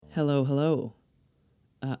Hello, hello.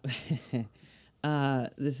 Uh,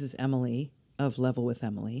 this is Emily of Level with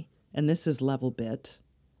Emily, and this is Level Bit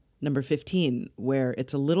number 15, where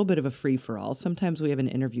it's a little bit of a free-for-all. Sometimes we have an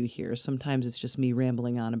interview here. Sometimes it's just me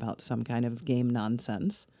rambling on about some kind of game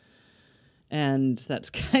nonsense. And that's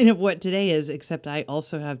kind of what today is, except I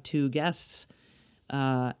also have two guests,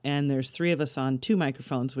 and there's three of us on two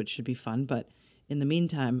microphones, which should be fun, but in the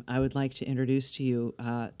meantime, I would like to introduce to you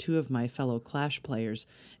two of my fellow Clash players.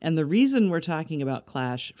 And the reason we're talking about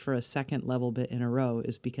Clash for a second level bit in a row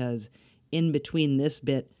is because in between this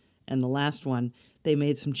bit and the last one, they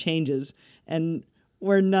made some changes, and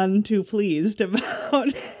we're none too pleased about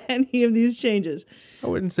any of these changes. I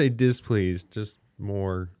wouldn't say displeased, just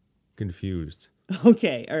more confused.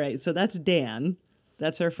 Okay, all right. So that's Dan.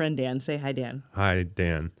 That's our friend Dan. Say hi, Dan. Hi,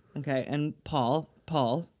 Dan. Okay, and Paul.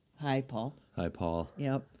 Paul. Hi, Paul. Hi, Paul.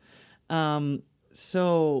 Yep.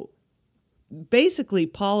 So basically,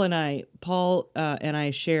 Paul and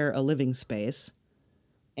I share a living space,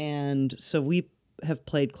 and so we have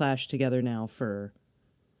played Clash together now for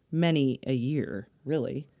many a year,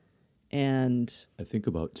 really. And I think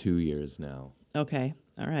about 2 years now. okay,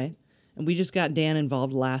 all right. And we just got Dan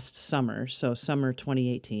involved last summer, so summer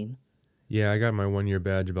 2018. Yeah, I got my 1-year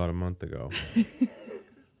badge about a month ago.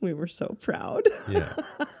 We were so proud. Yeah.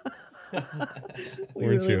 We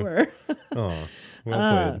Weren't really you? were. Oh,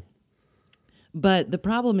 well played. But the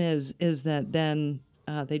problem is that then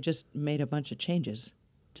they just made a bunch of changes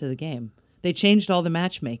to the game. They changed all the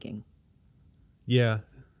matchmaking. Yeah,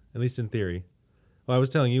 at least in theory. Well, I was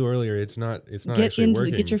telling you earlier, it's not Get actually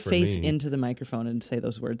working. Get your for face me. into the microphone and say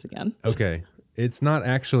those words again. Okay, it's not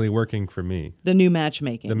actually working for me. The new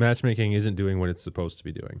matchmaking. The matchmaking isn't doing what it's supposed to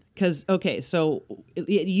be doing. Because so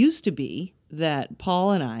it used to be that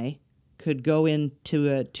Paul and I could go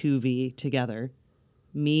into a 2v together,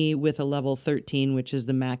 me with a level 13, which is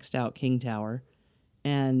the maxed out King Tower,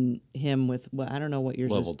 and him with, well, I don't know what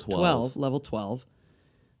yours Level is. 12. Level 12.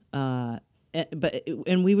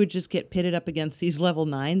 And we would just get pitted up against these level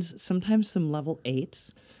 9s, sometimes some level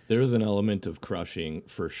 8s. There was an element of crushing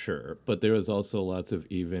for sure, but there was also lots of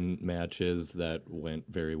even matches that went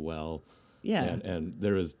very well. Yeah. And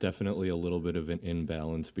there was definitely a little bit of an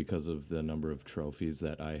imbalance because of the number of trophies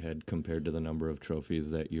that I had compared to the number of trophies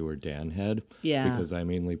that you or Dan had. Yeah. Because I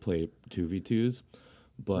mainly play 2v2s.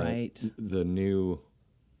 But Right. the new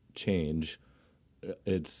change,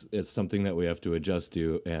 it's something that we have to adjust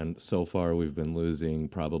to, and so far we've been losing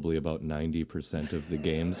probably about 90% of the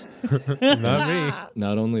games. Not me.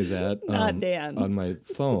 Not only that, Not Dan. on my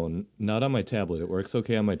phone, not on my tablet. It works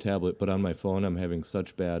okay on my tablet, but on my phone I'm having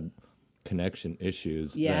such bad connection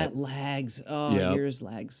issues. Yeah, that it lags. Oh, Yeah. yours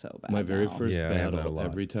lags so bad. my very now. first Yeah, I have that a battle, lot.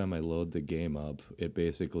 every time I load the game up, it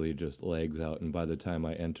basically just lags out, and by the time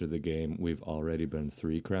I enter the game, we've already been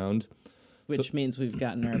 3-crowned. Which means we've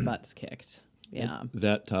gotten our butts kicked. Yeah.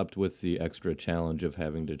 That topped with the extra challenge of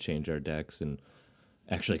having to change our decks and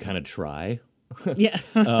actually kind of try. Yeah.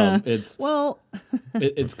 It's Well,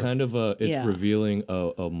 it's kind of it's Yeah. revealing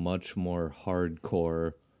a much more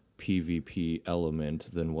hardcore PvP element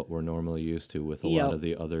than what we're normally used to with a Yep. lot of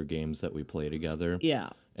the other games that we play together. yeah.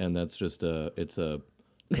 And that's just it's a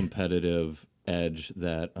competitive edge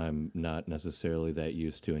that I'm not necessarily that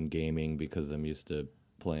used to in gaming, because I'm used to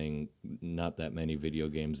playing not that many video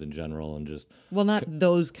games in general, and just Well, not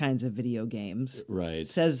those kinds of video games. right. It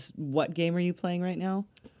says, what game are you playing right now?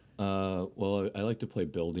 Well, I like to play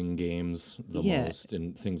building games the Yeah. most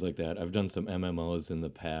and things like that. I've done some MMOs in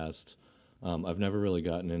the past. I've never really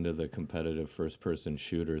gotten into the competitive first-person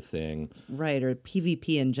shooter thing. Right, or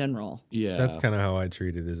PvP in general. Yeah, That's kind of how I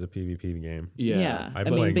treat it as a PvP game. yeah. I I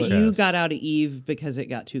play mean, but you chess. got out of Eve because it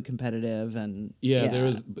got too competitive, and Yeah,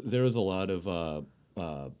 there was a lot of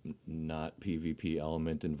not PvP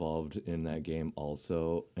element involved in that game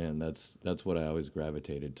also, and that's what I always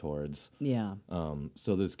gravitated towards. Yeah.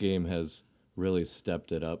 So this game has really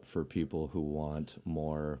stepped it up for people who want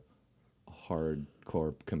more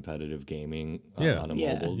hardcore competitive gaming on a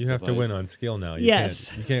Yeah. mobile You have to device. win on skill now.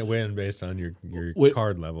 Yes. You can't win based on your Whi-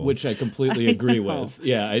 card levels. Which I completely agree with.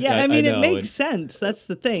 Yeah, I mean, know, it makes and- sense. That's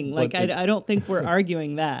the thing. Like, But I don't think we're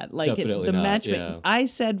arguing that. Like, Definitely the not, matchmaking. yeah. I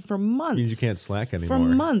said for months. means you can't slack anymore. For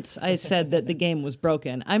months, I said that the game was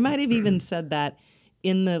broken. I might have even said that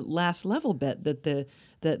in the last level bit, that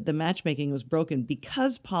the matchmaking was broken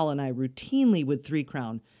because Paul and I routinely would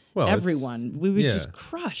 3-crown Well, it's- everyone. We would yeah. just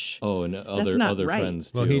crush. Oh, and That's not other right.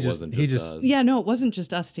 friends too. Well, he it just- wasn't he just just- us. Yeah, no, it wasn't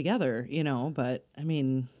just us together, but I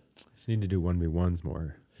mean, You need to do 1v1s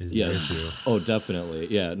more. is Yeah. the issue. Oh, definitely.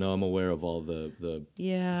 Yeah. No, I'm aware of all the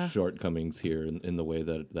Yeah. shortcomings here in the way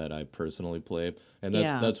that I personally play, and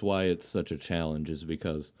that's why it's such a challenge, is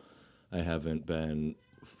because I haven't been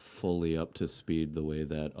fully up to speed the way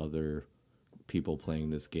that other people playing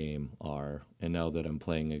this game are, and now that I'm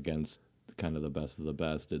playing against kind of the best of the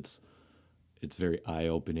best, it's very eye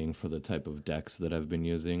opening for the type of decks that I've been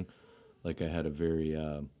using. Like I had a very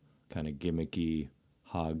kind of gimmicky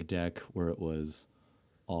hog deck where it was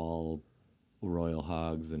all Royal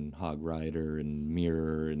Hogs and Hog Rider and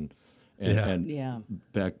Mirror and Yeah. and Yeah.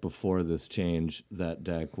 back before this change, that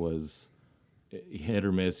deck was hit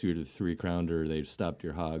or miss. You had a 3-crounder, they stopped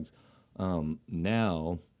your hogs.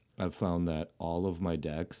 Now I've found that all of my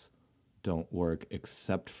decks don't work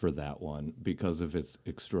except for that one because of its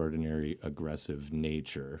extraordinary aggressive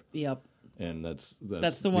nature. Yep. And that's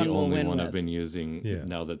the one we'll only win one I've with. been using Yeah.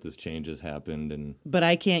 now that this change has happened. And But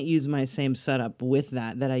I can't use my same setup with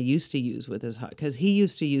that I used to use with his hog, because he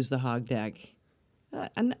used to use the hog deck.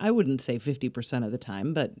 And I wouldn't say 50% of the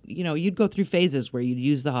time, but you'd go through phases where you'd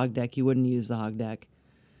use the hog deck, you wouldn't use the hog deck.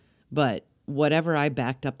 But whatever I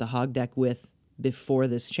backed up the hog deck with before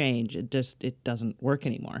this change, it doesn't work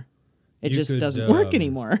anymore. It You just could, doesn't work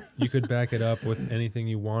anymore. You could back it up with anything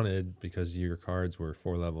you wanted because your cards were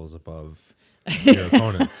 4 levels above your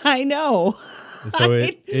opponents. I know. And so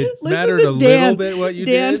it Listen mattered to a Dan. little bit what you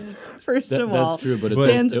Dan, did. First of all, that's true, but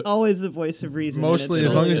Dan's it's always the voice of reason. and Mostly it's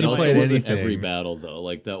as long really as you it played also wasn't anything. every battle though.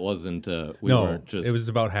 Like that wasn't we No, weren't just it was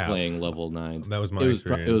about half. playing level 9s. That was my it was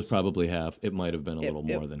experience. it was probably half. It might have been a little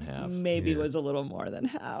more than half. Maybe Yeah. was a little more than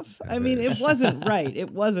half. I mean, it wasn't right. It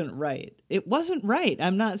wasn't right. It wasn't right.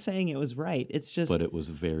 I'm not saying it was right. It's just But it was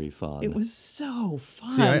very fun. it was so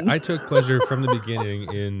fun. See, I took pleasure from the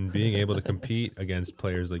beginning in being able to compete against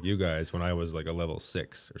players like you guys when I was like a level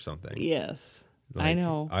 6 or something. Yes, I Like,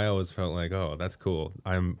 know. I always felt like, oh, that's cool.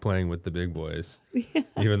 I'm playing with the big boys,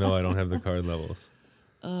 even though I don't have the card levels.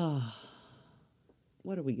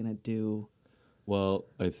 What are we gonna do? Well,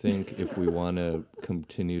 I think if we want to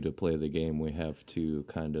continue to play the game, we have to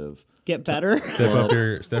kind of Get better? Step up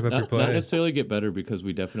your not play. necessarily get better, because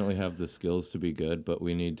we definitely have the skills to be good, but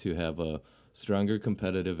we need to have a stronger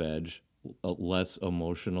competitive edge, a less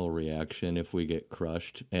emotional reaction if we get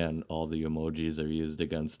crushed and all the emojis are used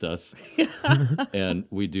against us. And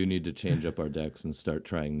we do need to change up our decks and start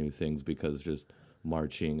trying new things, because just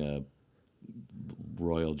marching a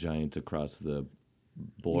royal giant across the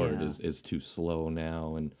board Yeah. is too slow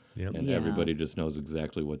now, and Yep. and Yeah. everybody just knows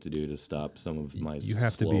exactly what to do to stop some of my You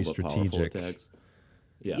have to slow be but powerful strategic. attacks.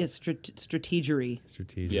 Yeah. Yes, strategery.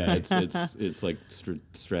 Strategic. Yeah, it's like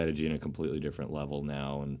strategy in a completely different level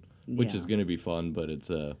now, and which Yeah. is going to be fun, but it's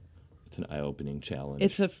an eye-opening challenge.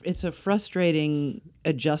 It's a frustrating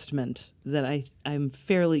adjustment that I'm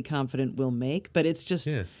fairly confident we'll make, but it's just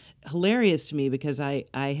Yeah. hilarious to me because I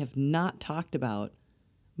have not talked about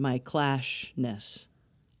my clashness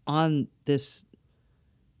on this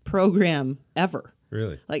program ever.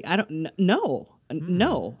 Really? Like I don't no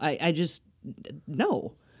no I just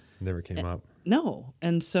no It never came up. no,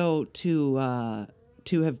 and so to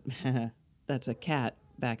have that's a cat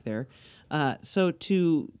back there. So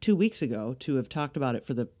 2 weeks ago to have talked about it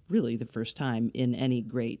for the first time in any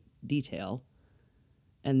great detail,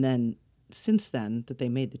 and then since then that they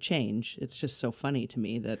made the change, it's just so funny to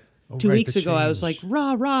me that Oh, 2 right, weeks the ago I was like change.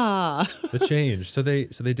 rah rah. The change. So they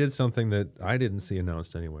did something that I didn't see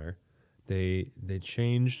announced anywhere. They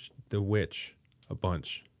changed the witch a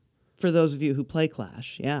bunch. For those of you who play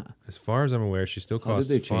Clash, yeah. As far as I'm aware, she still How did costs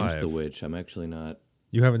they change 5. the witch? I'm actually not.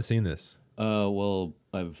 You haven't seen this. Well,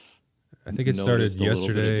 I've. I think it started noticed a little bit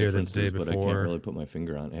of yesterday or the differences, day but I can't before. really put my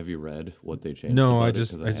finger on. Have you read what they changed? No, about I it?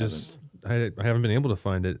 just 'Cause I haven't been able to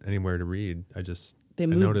find it anywhere to read. I They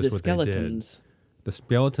moved noticed the what they did. skeletons. The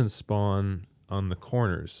skeletons spawn on the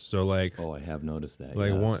corners. So like Oh, I have noticed that.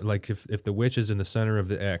 like yes. one like if the witch is in the center of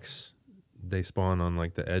the X, they spawn on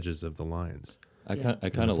like the edges of the lines. I Yeah.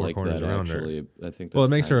 kind of four like corners that around her. actually. I think. Well, it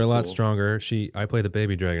that's makes her a kinda lot cool. stronger. I play the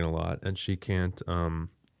baby dragon a lot, and she can't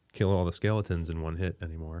kill all the skeletons in one hit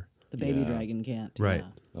anymore. The baby Yeah. dragon can't. Right.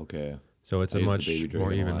 yeah. Okay. So it's I a use the much baby more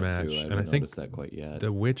dragon a even lot, match. too. I And haven't I think noticed that quite yet.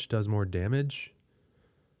 the witch does more damage.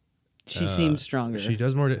 She seems stronger. She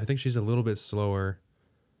does more. I think she's a little bit slower,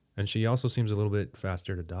 and she also seems a little bit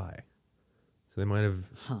faster to die. So they might have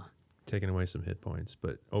taken away some hit points,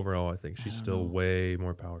 but overall, I think she's still way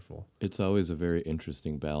more powerful. It's always a very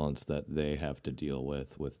interesting balance that they have to deal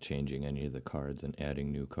with changing any of the cards and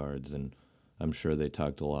adding new cards. And I'm sure they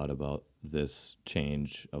talked a lot about this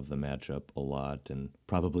change of the matchup a lot, and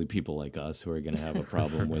probably people like us who are going to have a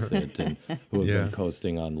problem with it and who have Yeah. been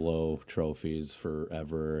coasting on low trophies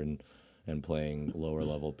forever. And and playing lower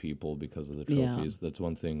level people because of the Yeah. trophies. That's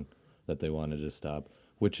one thing that they wanted to stop,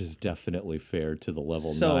 which is definitely fair to the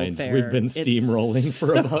level So 9s fair. we've been It's steamrolling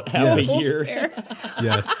for about half Yes. a year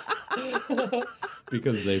Yes.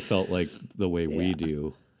 because they felt like the way we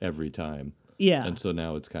do every time. Yeah. And so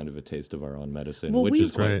now it's kind of a taste of our own medicine, Well, which we've-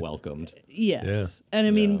 is quite Right. welcomed. Yes. And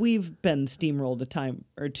I mean, Yeah. we've been steamrolled a time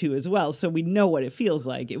or two as well, so we know what it feels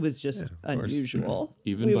like. It was just of course. unusual.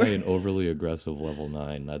 Even We by were- an overly aggressive level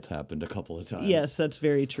 9, that's happened a couple of times. Yes, that's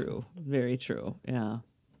very true. Very true. Yeah.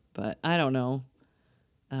 But I don't know.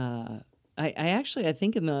 I actually I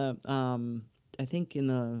think in the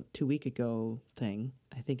 2 week ago thing,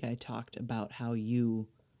 I think I talked about how you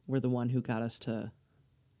were the one who got us to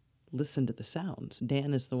listen to the sounds.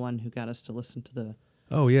 Dan is the one who got us to listen to the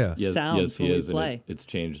Oh yeah. sounds he when we is, and play. it's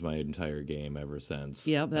changed my entire game ever since.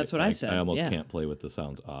 Yep, that's what I said, I almost yeah. can't play with the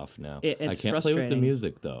sounds off now. It's I can't play with the frustrating.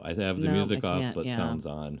 music though. I have the No, music I off, can't, but yeah. sounds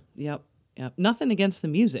on. Yep. Nothing against the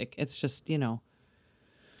music. It's just,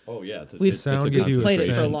 Oh yeah, we've Sound a give you a played it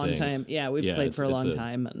for a sense. long thing. time. Yeah, we've Yeah, played for a it's long a-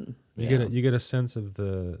 time, and You get a sense of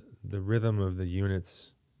the rhythm of the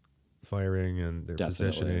units firing and their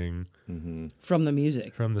Definitely. positioning from the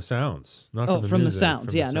music. from the sounds, not Oh, from the from the music, sounds.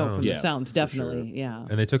 from Yeah, the no, sounds. from Yeah, the sounds, for definitely. sure. Yeah.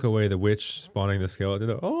 And they took away the witch spawning the skeleton.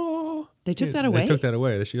 They took that They away? took that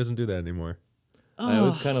away. She doesn't do that anymore. I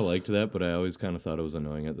always kind of liked that, but I always kind of thought it was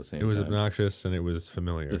annoying at the same It was time. obnoxious and it was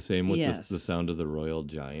familiar. The same with Yes. the sound of the royal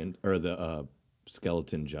giant or the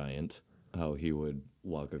skeleton giant. How he would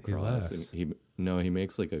walk across. laughs. He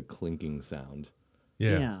makes like a clinking sound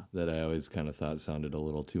Yeah. that I always kind of thought sounded a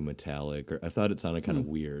little too metallic, or I thought it sounded kind of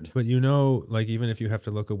weird. But like even if you have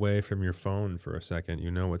to look away from your phone for a second,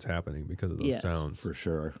 you know what's happening because of those Yes. sounds. For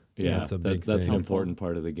sure. Yeah, Yeah, it's a big that's thing. an important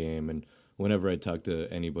part of the game. And whenever I talk to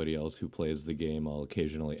anybody else who plays the game, I'll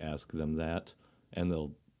occasionally ask them that, and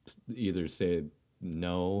they'll either say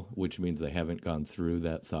no, which means they haven't gone through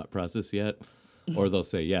that thought process yet, or they'll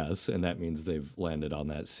say yes, and that means they've landed on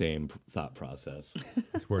that same thought process.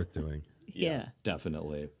 It's worth doing. Yeah.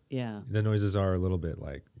 Definitely. Yeah. The noises are a little bit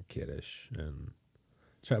like kiddish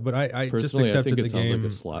but I just Personally, I accepted think the it sounds game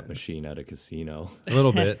like a slot machine at a casino. a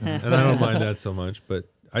little bit, and I don't mind that so much. But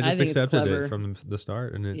I just think it's accepted clever. it from the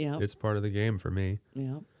start, and Yep. it's part of the game for me.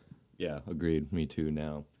 Yeah. Yeah, agreed. Me too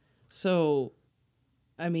now. So,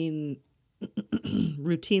 I mean,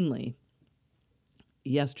 routinely,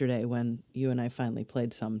 yesterday when you and I finally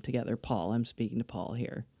played some together, Paul, I'm speaking to Paul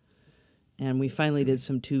here, and we finally did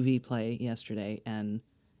some 2v play yesterday, and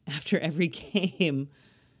after every game,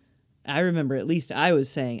 I remember at least I was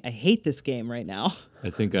saying, I hate this game right now. I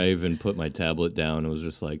think I even put my tablet down and was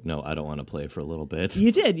just like, no, I don't want to play for a little bit.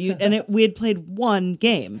 You did, we had played one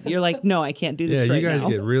game. You're like, no, I can't do this Yeah, right you guys now.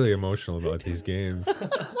 get really emotional about these games.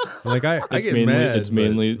 Like I It's get mainly, mad. It's but-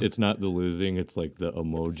 mainly. It's not the losing. It's like the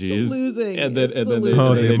emojis. losing. And then It's and the then they, losing. Oh,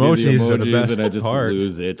 and the then they do emojis are the emojis, best and I just part.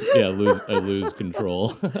 lose it. Yeah, I lose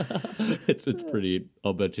control. It's pretty.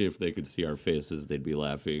 I'll bet you if they could see our faces, they'd be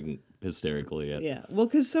laughing hysterically at. Yeah, well,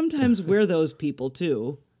 because sometimes we're those people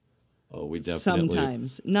too. Oh, we definitely.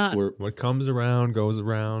 Sometimes, not We're What comes around goes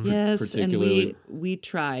around. yes, and particularly- we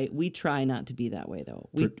try not to be that way though.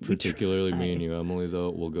 particularly me and try. you, Emily, though,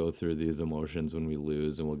 we'll go through these emotions when we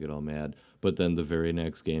lose and we'll get all mad. But then the very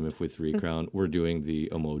next game, if we 3-crown, we're doing the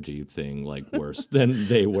emoji thing like worse than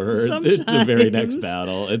they were the very next Sometimes.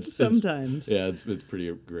 battle. It's Sometimes. yeah, it's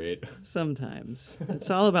pretty great. Sometimes it's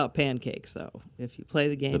all about pancakes though. If you play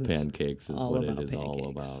the game, The it's pancakes is all what it about is all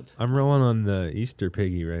pancakes. about. I'm rolling on the Easter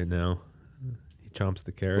piggy right now. He chomps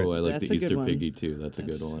the carrot. Oh, I like That's the a good Easter one. piggy too. That's a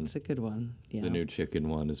good one. It's a good one. Yeah. The new chicken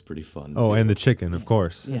one is pretty fun. Oh, too. and the chicken, of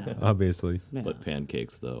course. Yeah. Obviously. Yeah, But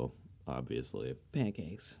pancakes, though, obviously.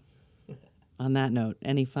 pancakes. On that note,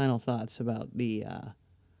 any final thoughts about the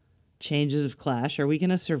changes of Clash? Are we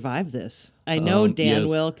going to survive this? I know Dan yes.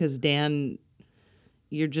 will, because Dan,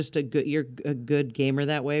 you're a good gamer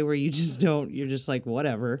that way, where you just don't. You're just like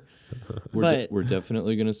whatever. But We're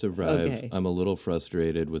definitely going to survive. Okay. I'm a little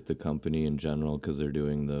frustrated with the company in general because they're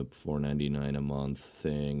doing the $4.99 a month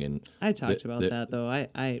thing, and I talked about the- that though.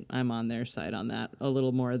 I'm on their side on that a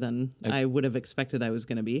little more than I would have expected I was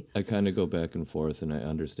going to be. I kind of go back and forth, and I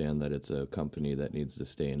understand that it's a company that needs to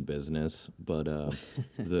stay in business, but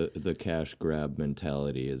the cash grab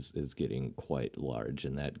mentality is getting quite large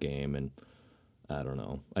in that game, and I don't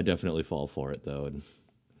know. I definitely fall for it though, and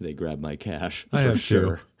they grab my cash. I for have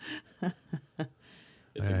sure.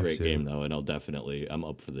 It's I a have great to. game though, and I'm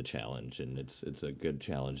up for the challenge, and it's a good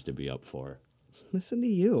challenge to be up for. Listen to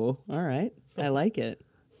you. All right, I like it.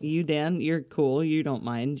 You, Dan, you're cool. You don't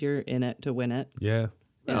mind. You're in it to win it. Yeah.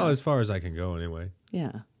 Well, Yeah. as far as I can go anyway.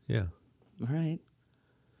 Yeah. Yeah. All right.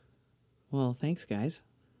 Well, thanks, guys.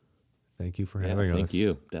 Thank you for Yeah, having us. thank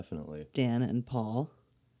you. Definitely. Dan and Paul.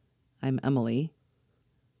 I'm Emily.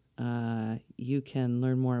 You can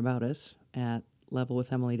learn more about us at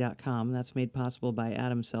levelwithemily.com. That's made possible by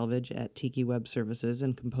Adam Selvage at Tiki Web Services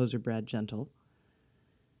and composer Brad Gentle.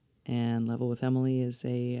 And Level with Emily is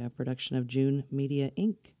a production of June Media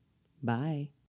Inc. Bye.